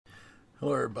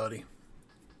Hello everybody.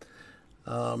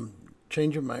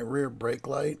 Changing my rear brake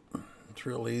light. It's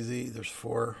real easy. There's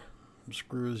 4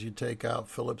 screws you take out,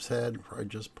 Phillips head, where I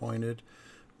just pointed.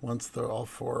 Once they're all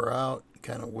 4 are out, you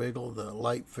kind of wiggle the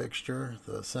light fixture,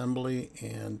 the assembly,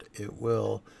 and it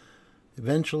will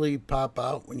eventually pop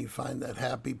out when you find that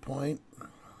happy point.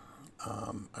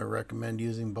 I recommend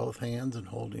using both hands and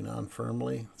holding on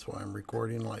firmly. That's why I'm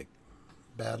recording like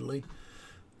badly.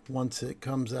 Once it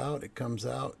comes out,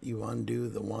 you undo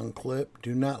the one clip.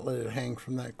 Do not let it hang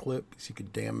from that clip because you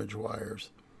could damage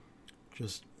wires.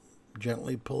 Just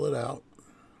gently pull it out.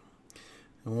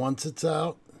 And once it's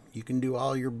out, you can do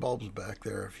all your bulbs back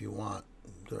there if you want.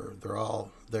 They're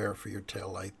all there for your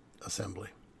tail light assembly.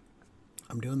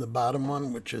 I'm doing the bottom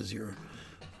one, which is your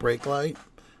brake light,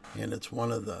 and it's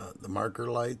one of the marker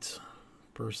lights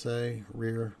per se,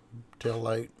 rear tail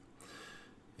light.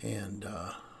 And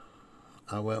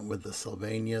I went with the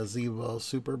Sylvania ZEVO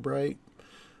Super Bright.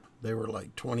 They were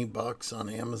like 20 bucks on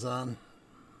Amazon.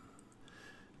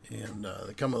 And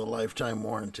they come with a lifetime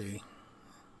warranty.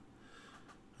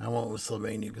 I went with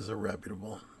Sylvania because they're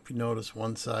reputable. If you notice,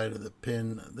 one side of the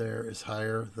pin there is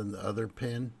higher than the other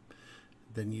pin.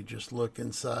 Then you just look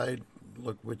inside,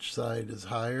 look which side is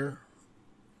higher,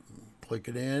 click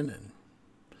it in and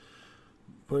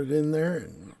put it in there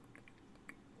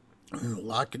and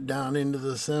lock it down into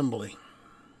the assembly.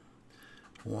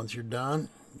 Once you're done,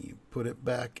 you put it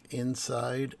back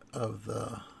inside of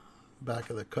the back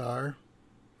of the car,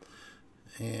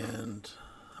 and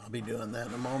I'll be doing that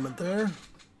in a moment there.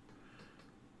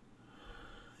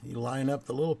 You line up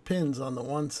the little pins on the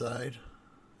one side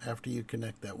after you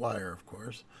connect that wire, of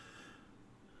course.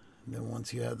 And then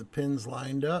once you have the pins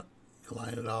lined up, you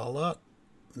line it all up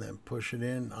and then push it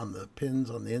in on the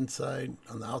pins on the inside,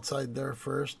 on the outside there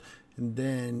first. And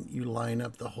then you line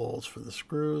up the holes for the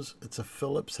screws. It's a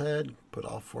Phillips head. Put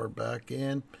all 4 back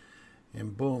in,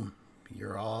 and boom,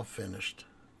 you're all finished.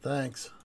 Thanks.